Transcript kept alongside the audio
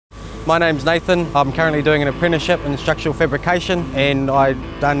My name's Nathan. I'm currently doing an apprenticeship in structural fabrication and I've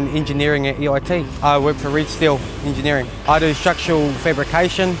done engineering at EIT. I work for Red Steel Engineering. I do structural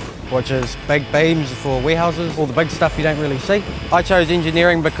fabrication, which is big beams for warehouses, all the big stuff you don't really see. I chose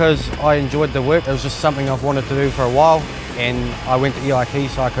engineering because I enjoyed the work. It was just something I've wanted to do for a while, and I went to EIT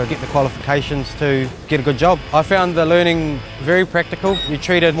so I could get the qualifications to get a good job. I found the learning very practical. You're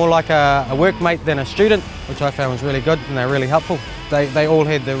treated more like a workmate than a student, which I found was really good, and they're really helpful. They all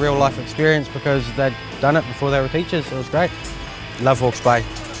had the real life experience because they'd done it before they were teachers. It was great. Love Hawke's Bay,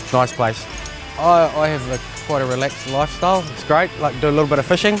 nice place. I have quite a relaxed lifestyle. It's great, like do a little bit of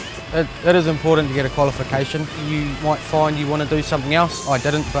fishing. It is important to get a qualification. You might find you want to do something else. I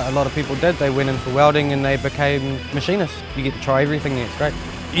didn't, but a lot of people did. They went in for welding and they became machinists. You get to try everything there, it's great.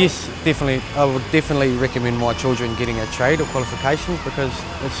 Yes, definitely. I would definitely recommend my children getting a trade or qualifications because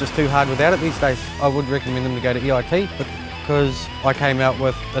it's just too hard without it these days. I would recommend them to go to EIT because I came out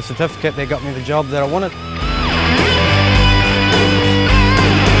with a certificate that got me the job that I wanted.